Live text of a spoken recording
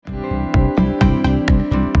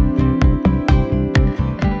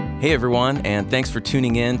Hey everyone, and thanks for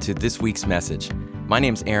tuning in to this week's message. My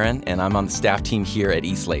name's Aaron, and I'm on the staff team here at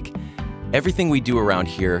Eastlake. Everything we do around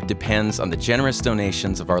here depends on the generous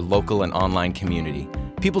donations of our local and online community.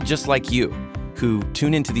 People just like you, who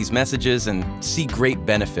tune into these messages and see great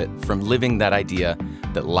benefit from living that idea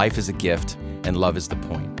that life is a gift and love is the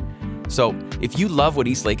point. So, if you love what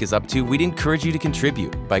Eastlake is up to, we'd encourage you to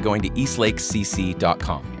contribute by going to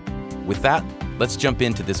eastlakecc.com. With that, let's jump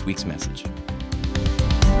into this week's message.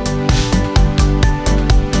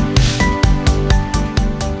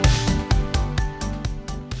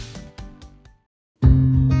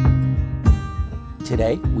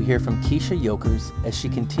 Today, we hear from Keisha Yokers as she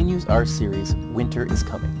continues our series, Winter is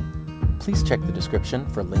Coming. Please check the description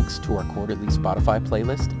for links to our quarterly Spotify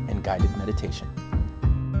playlist and guided meditation.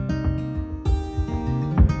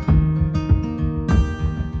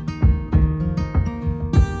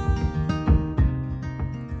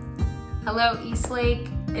 Hello, Eastlake.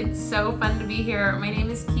 It's so fun to be here. My name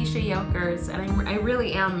is Keisha Yokers, and I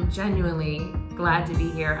really am genuinely glad to be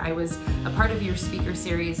here. I was a part of your speaker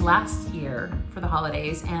series last year for the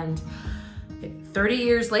holidays, and 30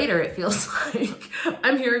 years later, it feels like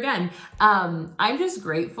I'm here again. I'm just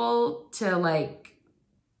grateful to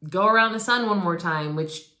go around the sun one more time,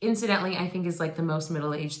 which incidentally, I think is like the most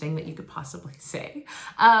middle-aged thing that you could possibly say.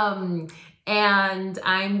 And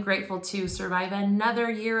I'm grateful to survive another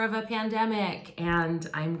year of a pandemic. And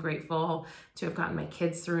I'm grateful to have gotten my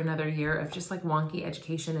kids through another year of just wonky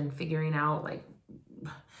education and figuring out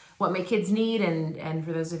what my kids need. And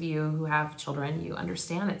for those of you who have children, you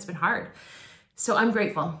understand it's been hard. So I'm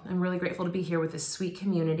grateful. I'm really grateful to be here with this sweet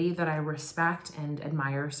community that I respect and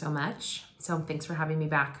admire so much. So thanks for having me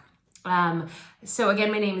back. So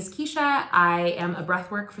again, my name is Keisha. I am a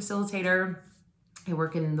breathwork facilitator. I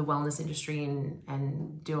work in the wellness industry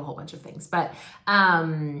and do a whole bunch of things, but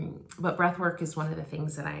breathwork is one of the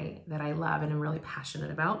things that I love and I'm really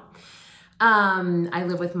passionate about. I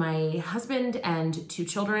live with my husband and 2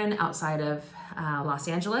 children outside of Los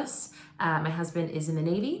Angeles. My husband is in the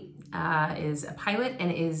Navy, is a pilot,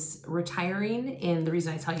 and is retiring. And the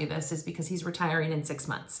reason I tell you this is because he's retiring in 6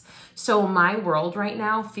 months. So my world right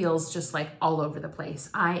now feels just all over the place.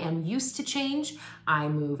 I am used to change. I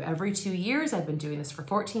move every 2 years. I've been doing this for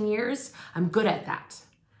 14 years. I'm good at that.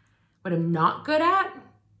 What I'm not good at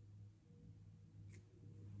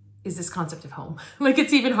is this concept of home.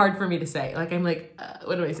 It's even hard for me to say. What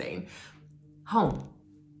am I saying? Home.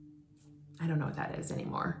 I don't know what that is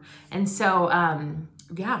anymore. And so,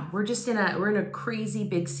 we're in a crazy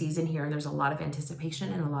big season here, and there's a lot of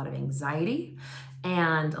anticipation and a lot of anxiety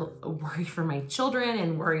and a worry for my children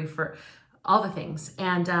and worry for all the things.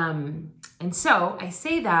 And so I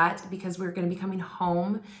say that because we're going to be coming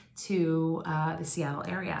home to the Seattle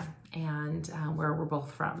area and where we're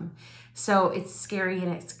both from. So it's scary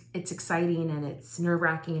and it's exciting and it's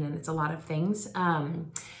nerve-wracking and it's a lot of things.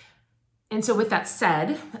 And so with that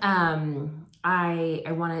said, I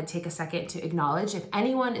want to take a second to acknowledge if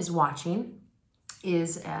anyone is watching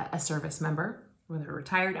is a service member, whether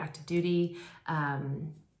retired, active duty,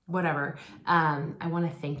 whatever. I want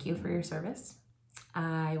to thank you for your service.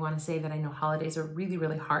 I want to say that I know holidays are really,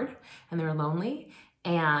 really hard and they're lonely.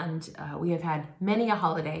 And we have had many a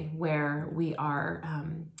holiday where we are,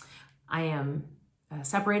 I am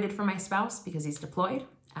separated from my spouse because he's deployed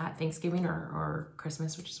at Thanksgiving or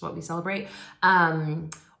Christmas, which is what we celebrate,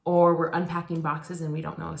 or we're unpacking boxes and we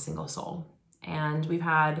don't know a single soul. And we've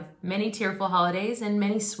had many tearful holidays and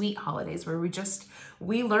many sweet holidays where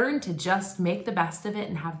we learn to just make the best of it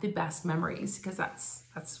and have the best memories, because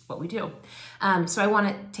that's what we do. So I want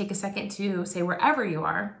to take a second to say, wherever you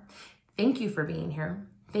are, thank you for being here.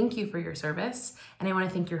 Thank you for your service. And I want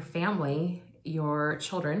to thank your family, your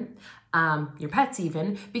children, your pets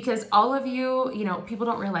even, because all of you, people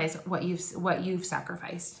don't realize what you've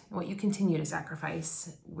sacrificed, what you continue to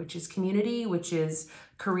sacrifice, which is community, which is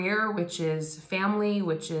career, which is family,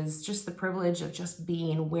 which is just the privilege of just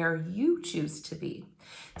being where you choose to be.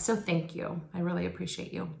 So thank you. I really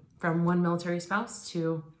appreciate you, from one military spouse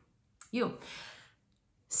to you.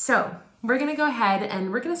 So we're going to go ahead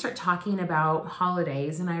and we're going to start talking about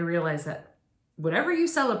holidays. And I realize that whatever you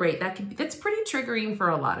celebrate, that's pretty triggering for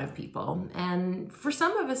a lot of people. And for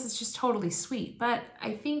some of us, it's just totally sweet. But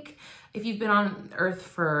I think if you've been on Earth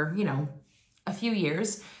for, a few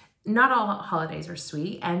years, not all holidays are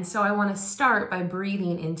sweet. And so I want to start by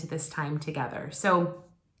breathing into this time together. So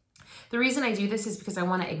the reason I do this is because I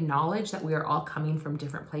want to acknowledge that we are all coming from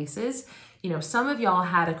different places. Some of y'all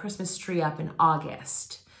had a Christmas tree up in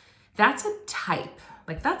August. That's a type.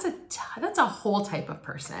 That's a whole type of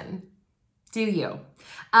person. Do you?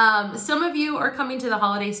 Some of you are coming to the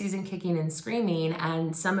holiday season kicking and screaming,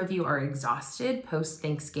 and some of you are exhausted post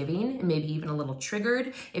Thanksgiving, and maybe even a little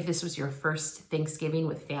triggered if this was your first Thanksgiving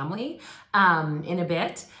with family in a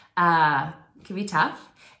bit. It can be tough.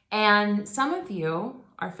 And some of you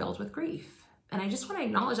are filled with grief. And I just want to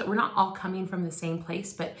acknowledge that we're not all coming from the same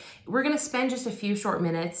place, but we're going to spend just a few short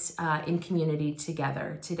minutes in community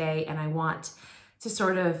together today. And I want to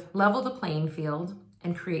sort of level the playing field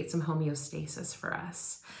and create some homeostasis for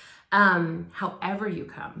us. However you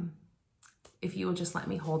come, if you will just let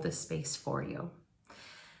me hold this space for you.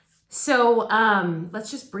 So let's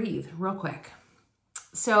just breathe real quick.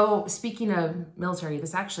 So speaking of military,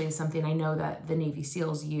 this actually is something I know that the Navy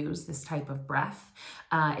SEALs use, this type of breath.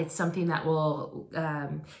 It's something that will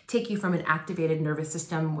take you from an activated nervous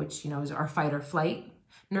system, which, is our fight or flight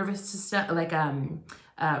nervous system,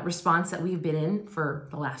 response that we've been in for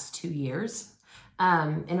the last 2 years.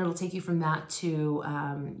 And it'll take you from that to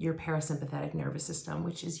your parasympathetic nervous system,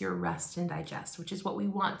 which is your rest and digest, which is what we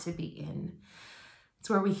want to be in. It's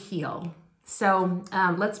where we heal. So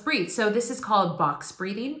let's breathe. So this is called box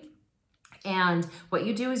breathing. And what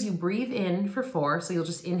you do is you breathe in for 4. So you'll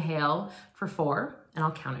just inhale for 4, and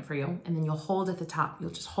I'll count it for you. And then you'll hold at the top. You'll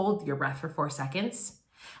just hold your breath for 4 seconds.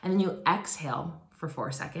 And then you exhale for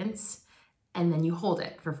 4 seconds. And then you hold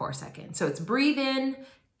it for 4 seconds. So it's breathe in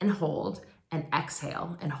and hold, and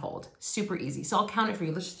exhale and hold. Super easy. So I'll count it for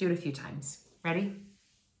you. Let's just do it a few times. Ready?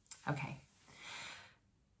 Okay.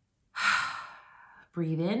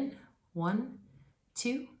 Breathe in. 1,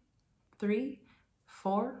 2, 3,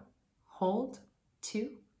 4. Hold. 2,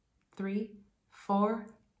 3, 4.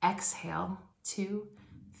 Exhale. 2,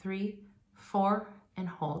 3, 4. And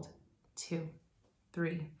hold. 2,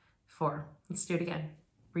 3, 4. Let's do it again.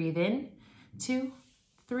 Breathe in. 2,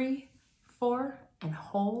 3, 4. And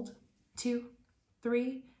hold. 2,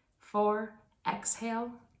 3, 4.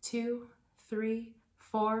 Exhale. 2, 3,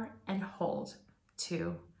 4. And hold.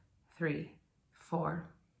 2, 3, 4.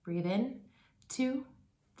 Breathe in. 2,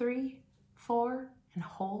 3, 4. And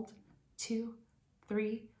hold. 2,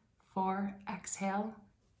 3, 4. Exhale.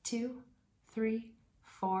 2, 3,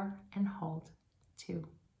 4. And hold. 2,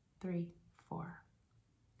 3, 4.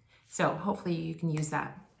 So hopefully you can use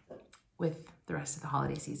that with the rest of the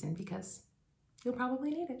holiday season, because you'll probably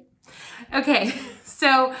need it. Okay,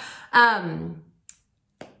 so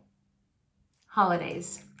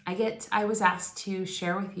holidays. I was asked to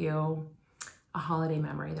share with you a holiday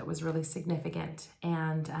memory that was really significant.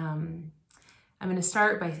 And I'm going to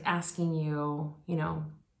start by asking you,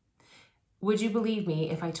 would you believe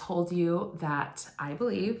me if I told you that I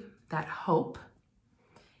believe that hope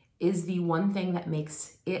is the one thing that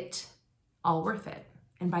makes it all worth it?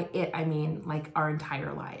 And by it, I mean like our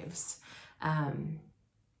entire lives. And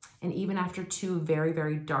even after 2 very,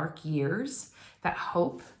 very dark years, that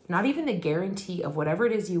hope, not even the guarantee of whatever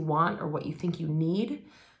it is you want or what you think you need,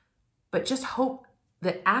 but just hope,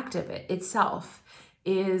 the act of it itself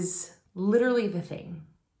is literally the thing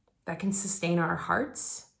that can sustain our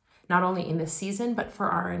hearts, not only in this season, but for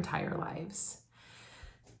our entire lives.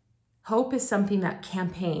 Hope is something that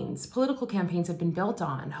political campaigns have been built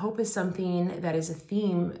on. Hope is something that is a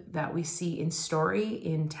theme that we see in story,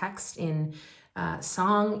 in text, in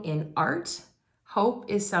song, in art. Hope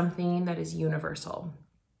is something that is universal.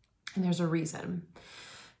 And there's a reason.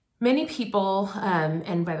 Many people,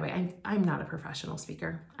 and by the way, I'm not a professional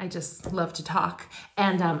speaker. I just love to talk,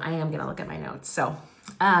 and I am going to look at my notes. So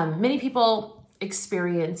many people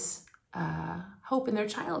experience hope in their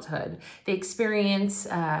childhood. They experience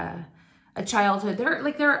a childhood.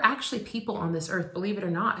 There are actually people on this earth, believe it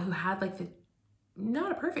or not, who had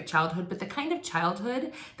not a perfect childhood, but the kind of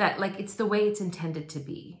childhood that it's the way it's intended to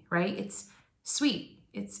be, right? It's sweet,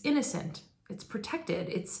 it's innocent, it's protected,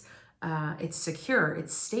 it's secure,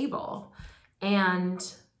 it's stable.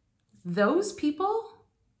 And those people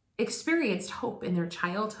experienced hope in their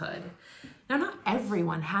childhood. Now, not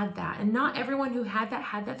everyone had that, and not everyone who had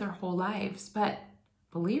that their whole lives, but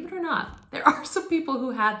believe it or not, there are some people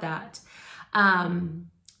who had that.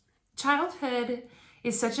 Childhood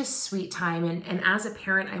is such a sweet time, and as a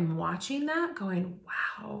parent, I'm watching that going,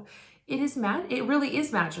 wow, it really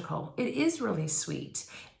is magical. It is really sweet.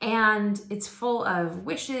 And it's full of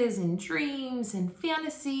wishes and dreams and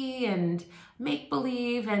fantasy and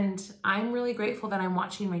make-believe. And I'm really grateful that I'm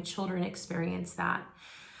watching my children experience that.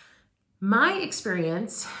 My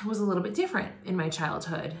experience was a little bit different in my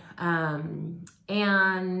childhood. And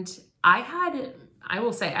I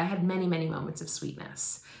will say I had many, many moments of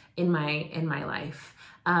sweetness in my life.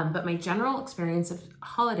 But my general experience of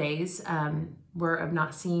holidays were of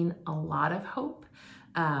not seeing a lot of hope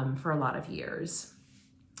for a lot of years.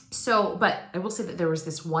 So, but I will say that there was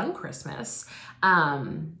this one Christmas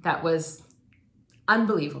that was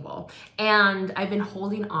unbelievable. And I've been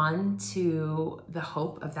holding on to the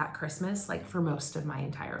hope of that Christmas like for most of my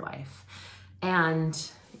entire life. And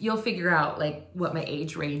you'll figure out like what my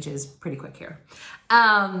age range is pretty quick here.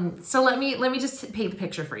 So let me just paint the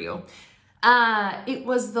picture for you. It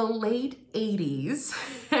was the late 80s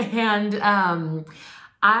and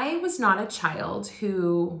I was not a child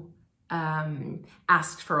who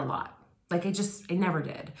asked for a lot. Like I never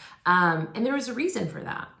did. And there was a reason for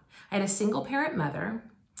that. I had a single parent mother.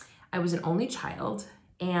 I was an only child,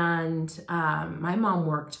 and my mom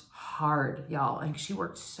worked hard, y'all. Like she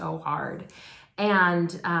worked so hard, and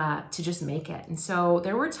to just make it. And so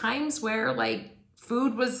there were times where like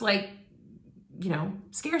food was like,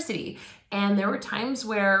 scarcity, and there were times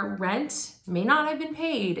where rent may not have been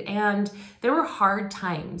paid, and there were hard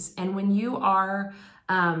times. And when you are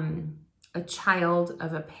a child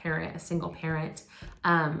of a single parent,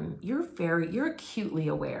 you're acutely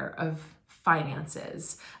aware of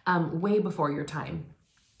finances way before your time.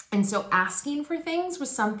 And so asking for things was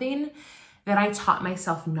something that I taught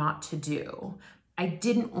myself not to do. I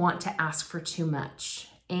didn't want to ask for too much.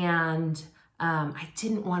 And I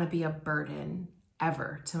didn't want to be a burden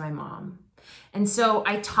ever to my mom. And so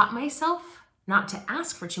I taught myself not to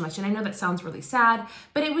ask for too much. And I know that sounds really sad,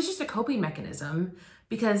 but it was just a coping mechanism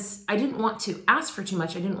because I didn't want to ask for too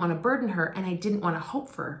much. I didn't want to burden her, and I didn't want to hope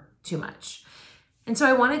for too much. And so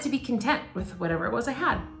I wanted to be content with whatever it was I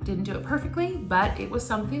had. Didn't do it perfectly, but it was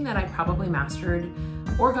something that I probably mastered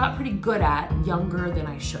or got pretty good at younger than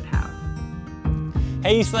I should have.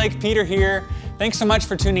 Hey Eastlake, Peter here. Thanks so much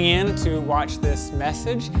for tuning in to watch this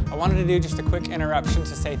message. I wanted to do just a quick interruption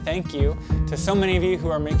to say thank you to so many of you who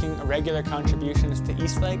are making regular contributions to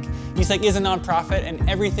Eastlake. Eastlake is a nonprofit, and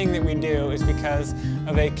everything that we do is because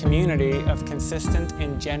of a community of consistent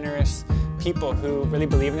and generous people who really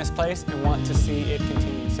believe in this place and want to see it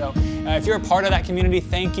continue. So if you're a part of that community,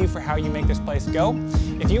 thank you for how you make this place go.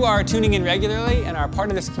 If you are tuning in regularly and are part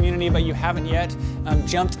of this community but you haven't yet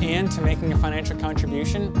jumped into making a financial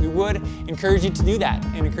contribution, we would encourage you to do that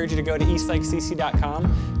and encourage you to go to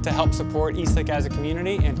eastlakecc.com to help support Eastlake as a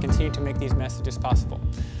community and continue to make these messages possible.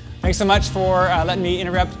 Thanks so much for letting me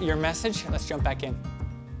interrupt your message. Let's jump back in.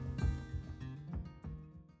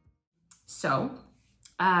 So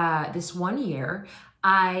this one year,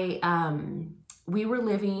 we were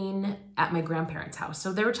living at my grandparents' house.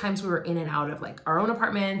 So there were times we were in and out of like our own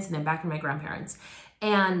apartments and then back in my grandparents'.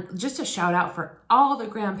 And just a shout out for all the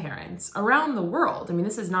grandparents around the world. I mean,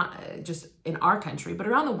 this is not just in our country, but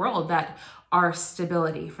around the world that are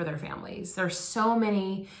stability for their families. There's so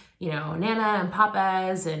many, Nana and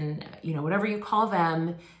Papas and, whatever you call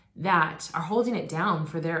them, that are holding it down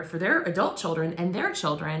for their adult children and their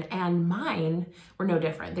children, and mine were no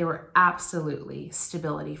different. They were absolutely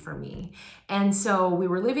stability for me. And so we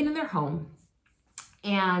were living in their home,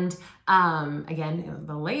 and again, in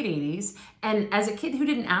the late 80s, and as a kid who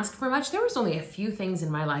didn't ask for much, there was only a few things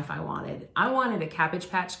in my life I wanted. I wanted a Cabbage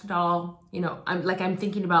Patch doll. I'm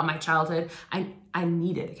thinking about my childhood. I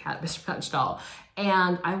needed a Cabbage Patch doll,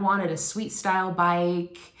 and I wanted a Sweet Style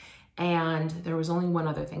bike. And there was only one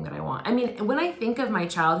other thing that I want. I mean, when I think of my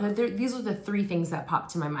childhood, these are the three things that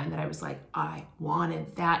popped to my mind that I was like, I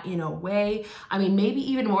wanted that in a way. I mean, maybe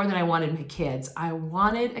even more than I wanted my kids. I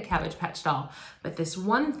wanted a Cabbage Patch doll. But this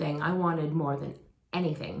one thing I wanted more than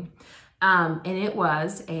anything. And it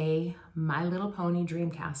was a My Little Pony Dream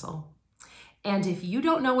Castle. And if you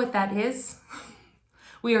don't know what that is,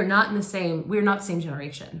 we're not the same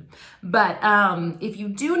generation. But if you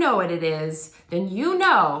do know what it is, then you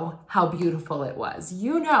know how beautiful it was.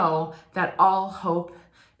 You know that all hope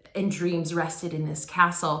and dreams rested in this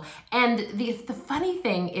castle. And the funny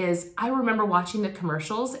thing is, I remember watching the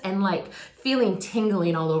commercials and like feeling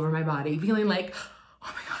tingling all over my body, feeling like,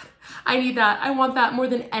 oh my God, I need that. I want that more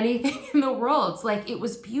than anything in the world. It's like, it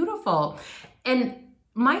was beautiful. And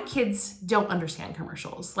my kids don't understand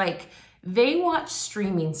commercials. Like, they watch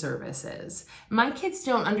streaming services. My kids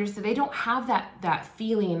don't understand. They don't have that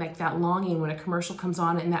feeling, like that longing when a commercial comes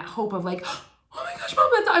on and that hope of like, oh my gosh,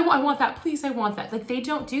 Mom, I want that. Please, I want that. Like, they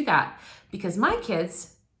don't do that because my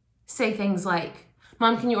kids say things like,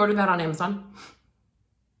 Mom, can you order that on Amazon?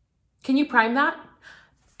 Can you Prime that?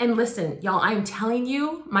 And listen, y'all, I'm telling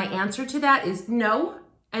you, my answer to that is no.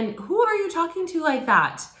 And who are you talking to like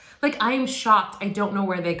that? Like, I am shocked. I don't know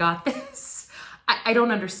where they got this. I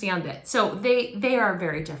don't understand it. So they are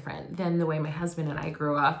very different than the way my husband and I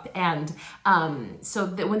grew up. And so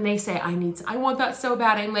that when they say, I want that so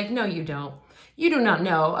bad, I'm like, no, you don't. You do not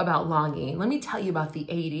know about longing. Let me tell you about the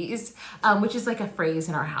 80s, which is like a phrase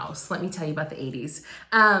in our house. Let me tell you about the 80s.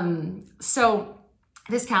 So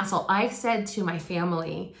this castle, I said to my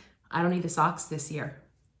family, I don't need the socks this year.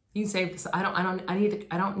 You can say, I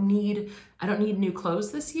don't need new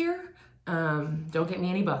clothes this year. Don't get me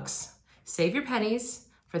any books. Save your pennies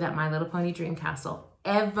for that My Little Pony Dream Castle.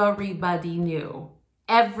 Everybody knew.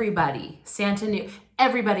 Everybody. Santa knew.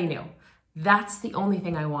 Everybody knew. That's the only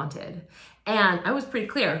thing I wanted. And I was pretty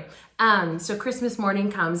clear. So Christmas morning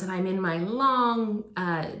comes and I'm in my long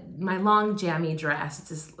jammy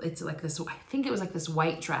dress. It's like this, I think it was like this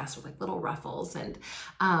white dress with like little ruffles. And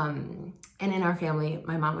in our family,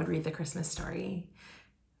 my mom would read the Christmas story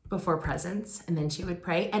before presents, and then she would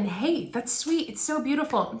pray. And hey, that's sweet. It's so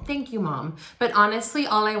beautiful. Thank you, Mom. But honestly,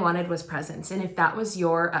 all I wanted was presents. And if that was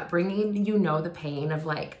your upbringing, you know the pain of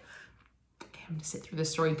like, okay, I'm gonna sit through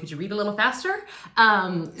this story. Could you read a little faster?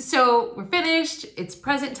 So we're finished. It's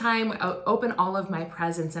present time. I open all of my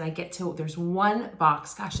presents and I get to, there's one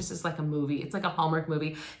box. Gosh, this is like a movie. It's like a Hallmark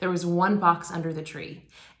movie. There was one box under the tree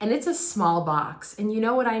and it's a small box. And you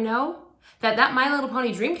know what I know? That My Little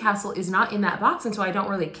Pony Dream Castle is not in that box, and so I don't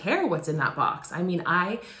really care what's in that box. I mean,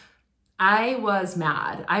 I was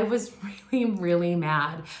mad. I was really, really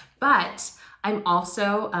mad. But I'm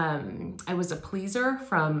also, I was a pleaser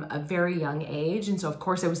from a very young age, and so of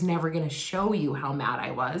course I was never gonna show you how mad I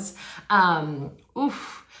was. I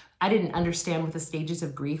didn't understand what the stages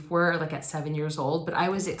of grief were like at 7 years old, but I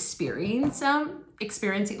was experiencing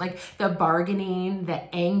like the bargaining,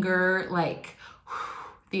 the anger, like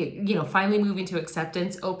finally moving to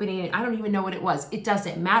acceptance, opening it. I don't even know what it was. It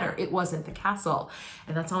doesn't matter. It wasn't the castle.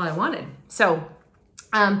 And that's all I wanted. So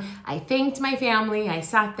I thanked my family. I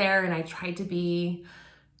sat there and I tried to be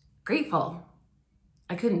grateful.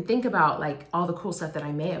 I couldn't think about like all the cool stuff that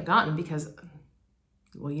I may have gotten because,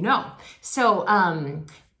 well, you know. So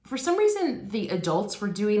for some reason, the adults were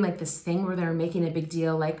doing like this thing where they were making a big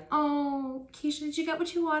deal like, oh, Keisha, did you get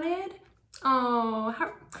what you wanted? Oh,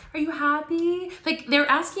 are you happy? Like they're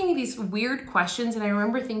asking me these weird questions and I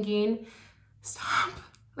remember thinking, stop,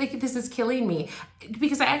 like this is killing me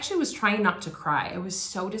because I actually was trying not to cry. I was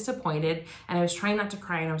so disappointed and I was trying not to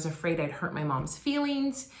cry and I was afraid I'd hurt my mom's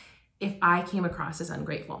feelings if I came across as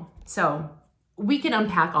ungrateful. So we can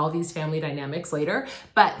unpack all these family dynamics later,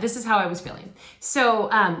 but this is how I was feeling. So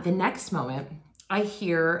the next moment I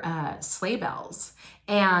hear sleigh bells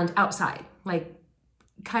and outside, like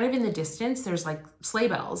kind of in the distance, there's like sleigh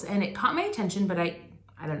bells and it caught my attention, but I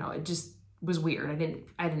don't know. It just was weird. I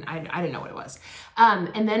didn't know what it was.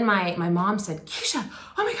 And then my mom said, Keisha,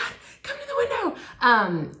 oh my God, come to the window.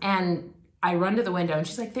 And I run to the window and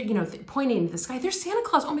she's like, pointing to the sky, there's Santa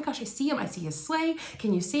Claus. Oh my gosh, I see him. I see his sleigh.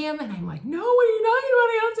 Can you see him? And I'm like, no, what are you talking about?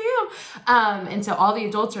 I don't see him. And so all the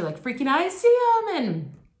adults are like freaking out. I see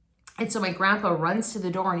him. And so my grandpa runs to the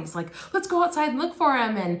door and he's like, let's go outside and look for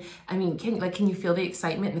him. And I mean, can you feel the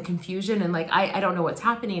excitement and the confusion? And like, I don't know what's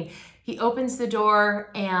happening. He opens the door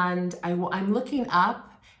and I'm looking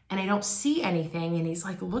up and I don't see anything. And he's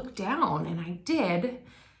like, look down. And I did.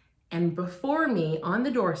 And before me on the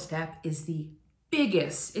doorstep is the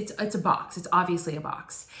biggest, it's a box. It's obviously a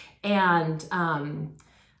box. And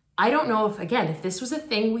I don't know if this was a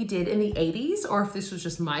thing we did in the 80s or if this was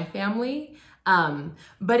just my family.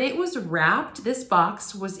 But it was wrapped, this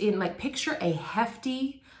box was in like, picture a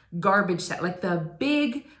hefty garbage sack, like the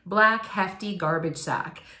big black hefty garbage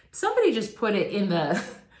sack. Somebody just put it in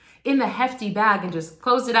the hefty bag and just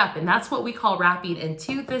closed it up. And that's what we call wrapping. And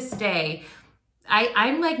to this day,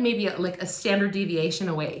 I'm like maybe like a standard deviation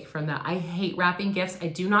away from that. I hate wrapping gifts. I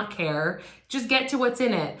do not care. Just get to what's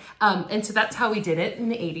in it. And so that's how we did it in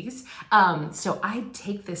the 80s. So I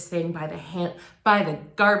take this thing by the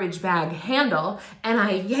garbage bag handle and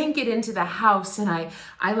I yank it into the house and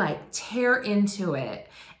I like tear into it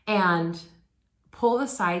and pull the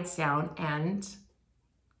sides down and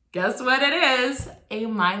guess what it is? A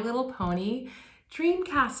My Little Pony Dream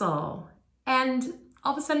Castle. And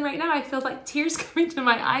all of a sudden right now, I feel like tears coming to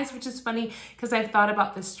my eyes, which is funny because I've thought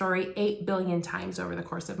about this story 8 billion times over the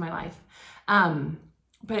course of my life.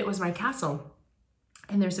 But it was my castle.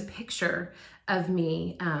 And there's a picture of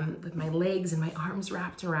me with my legs and my arms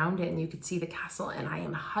wrapped around it. And you could see the castle and I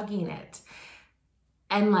am hugging it.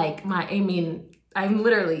 And like I'm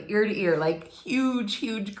literally ear to ear, like huge,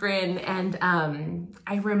 huge grin. And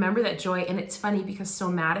I remember that joy. And it's funny because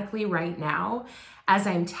somatically right now, as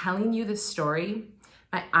I'm telling you this story,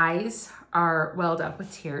 my eyes are welled up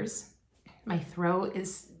with tears. My throat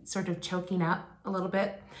is sort of choking up a little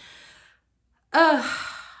bit.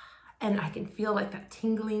 And I can feel like that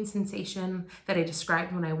tingling sensation that I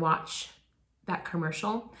described when I watch that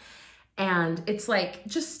commercial. And it's like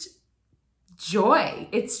just joy.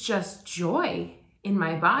 It's just joy in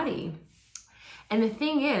my body. And the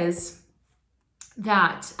thing is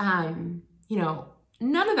that,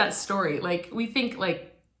 none of that story, like we think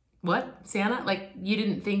like, what, Santa? Like you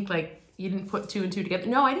didn't think like, you didn't put two and two together.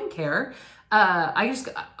 No, I didn't care.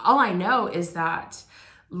 All I know is that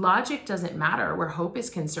logic doesn't matter where hope is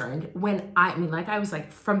concerned. I was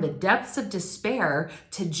like from the depths of despair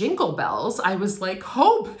to jingle bells, I was like,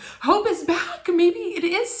 hope is back. Maybe it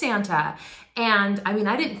is Santa. And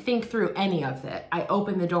I didn't think through any of it. I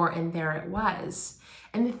opened the door and there it was.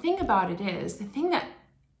 And the thing about it is, the thing that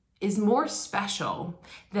is more special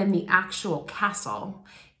than the actual castle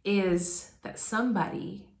is that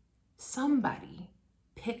somebody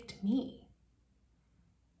picked me.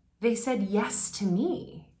 They said yes to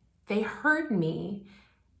me. They heard me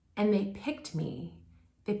and they picked me.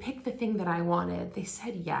 They picked the thing that I wanted. They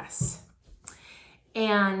said yes.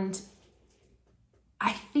 And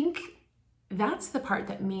I think that's the part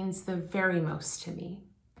that means the very most to me.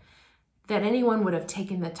 That anyone would have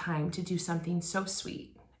taken the time to do something so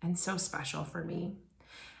sweet and so special for me.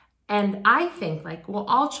 And I think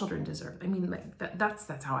all children deserve,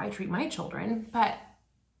 that's how I treat my children. But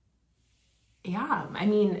yeah,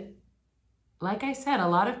 like I said, a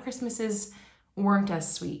lot of Christmases weren't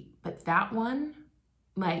as sweet, but that one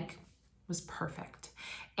was perfect.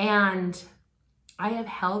 And I have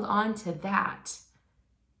held on to that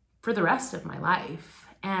for the rest of my life.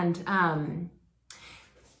 And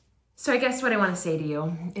so I guess what I want to say to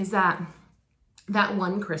you is that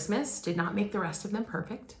one Christmas did not make the rest of them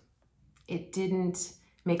perfect. It didn't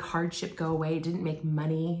make hardship go away. It didn't make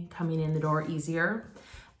money coming in the door easier.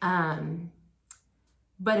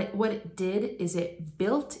 But what it did is it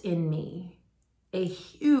built in me a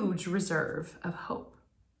huge reserve of hope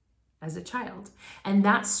as a child. And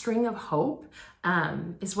that string of hope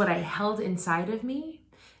is what I held inside of me.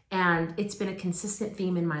 And it's been a consistent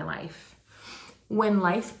theme in my life. When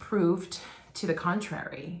life proved to the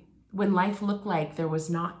contrary, when life looked like there was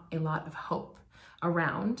not a lot of hope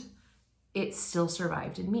around, it still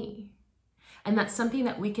survived in me. And that's something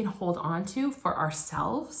that we can hold on to for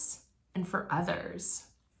ourselves and for others.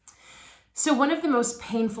 So one of the most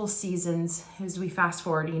painful seasons, as we fast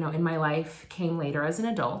forward, in my life, came later as an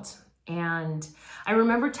adult. And I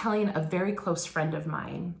remember telling a very close friend of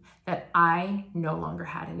mine that I no longer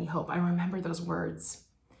had any hope. I remember those words.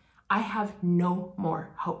 I have no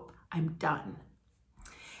more hope. I'm done.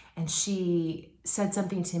 And she said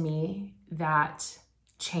something to me that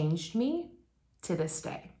changed me to this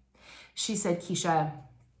day. She said, Keisha,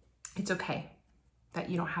 it's okay that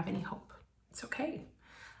you don't have any hope. It's okay.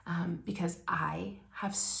 Because I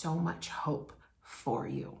have so much hope for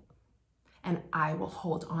you. And I will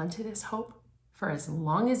hold on to this hope for as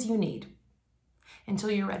long as you need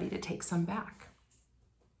until you're ready to take some back.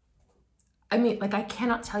 I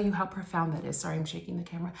cannot tell you how profound that is. Sorry, I'm shaking the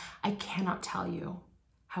camera. I cannot tell you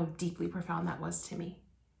how deeply profound that was to me.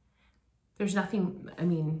 There's nothing,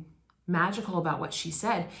 magical about what she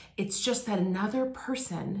said. It's just that another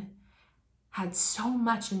person had so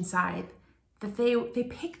much inside that they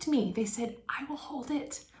picked me. They said, I will hold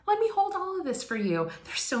it. Let me hold all of this for you.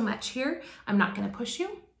 There's so much here. I'm not going to push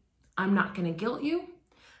you. I'm not going to guilt you.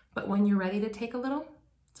 But when you're ready to take a little,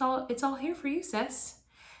 it's all here for you, sis.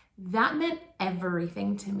 That meant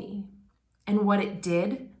everything to me. And what it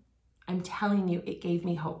did, I'm telling you, it gave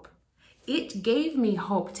me hope. It gave me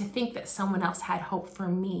hope to think that someone else had hope for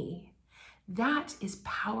me. That is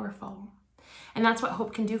powerful. And that's what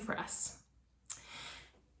hope can do for us.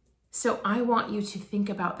 So I want you to think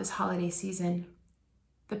about this holiday season,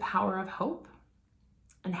 the power of hope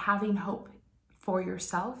and having hope for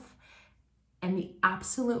yourself, and the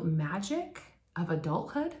absolute magic of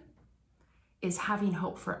adulthood is having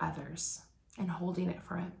hope for others and holding it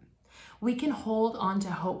for it. We can hold on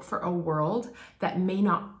to hope for a world that may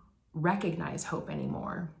not recognize hope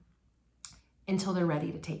anymore until they're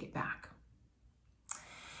ready to take it back.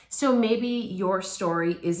 So maybe your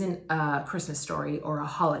story isn't a Christmas story or a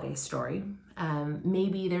holiday story.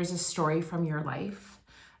 Maybe there's a story from your life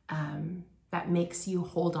that makes you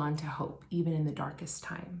hold on to hope even in the darkest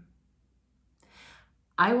time.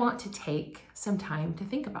 I want to take some time to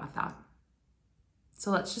think about that.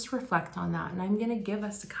 So let's just reflect on that. And I'm going to give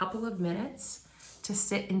us a couple of minutes to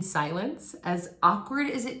sit in silence, as awkward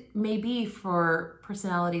as it may be for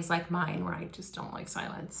personalities like mine, where I just don't like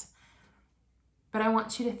silence. But I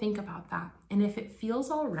want you to think about that. And if it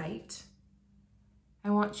feels all right, I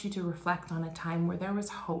want you to reflect on a time where there was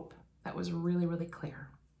hope that was really, really clear.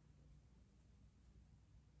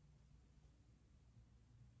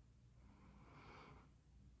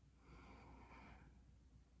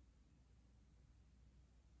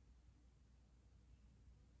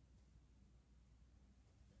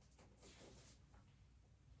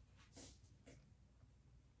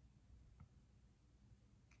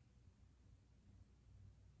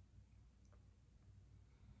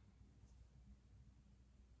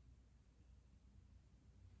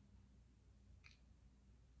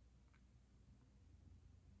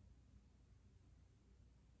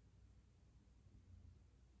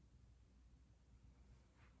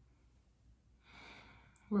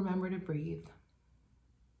 remember to breathe.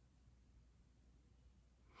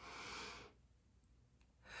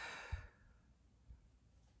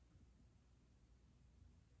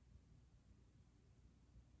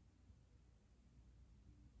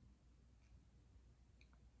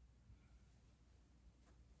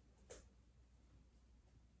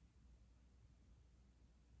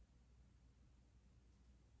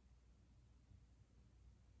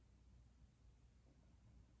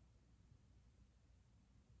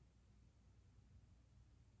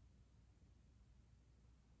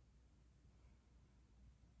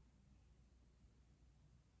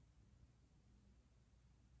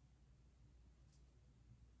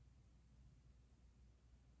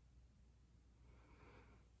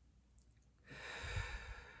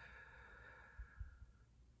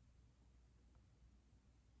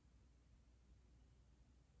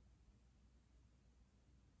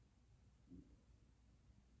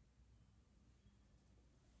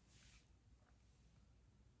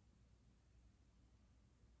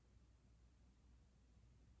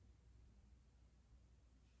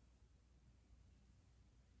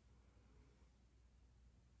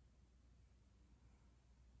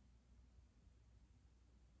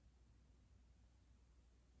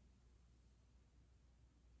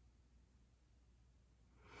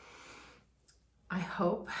 I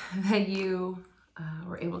hope that you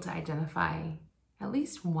were able to identify at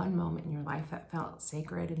least one moment in your life that felt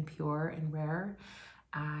sacred and pure and rare.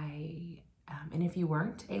 And if you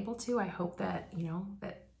weren't able to, I hope that,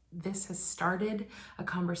 that this has started a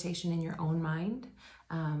conversation in your own mind.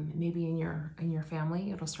 Maybe in your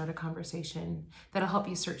family, it'll start a conversation that'll help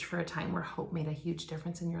you search for a time where hope made a huge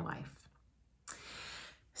difference in your life.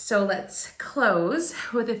 So let's close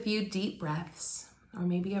with a few deep breaths, or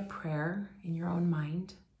maybe a prayer in your own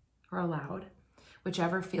mind or aloud,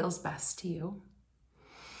 whichever feels best to you.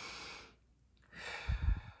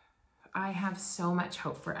 I have so much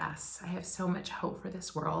hope for us. I have so much hope for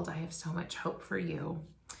this world. I have so much hope for you.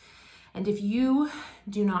 And if you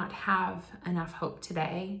do not have enough hope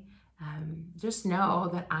today, just know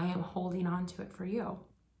that I am holding on to it for you.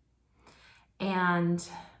 And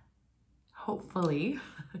hopefully,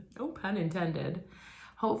 no pun intended,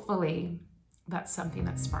 hopefully that's something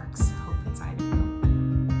that sparks hope inside of you.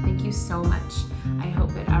 Thank you so much. I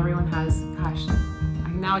hope that everyone has,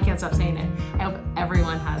 now I can't stop saying it. I hope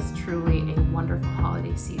everyone has truly a wonderful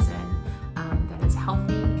holiday season that is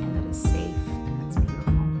healthy and that is safe and that's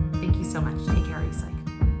beautiful. Thank you so much. Take care, Eastlake.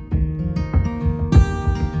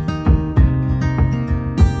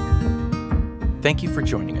 Thank you for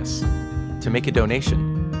joining us. To make a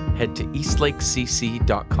donation, head to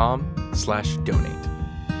eastlakecc.com/donate.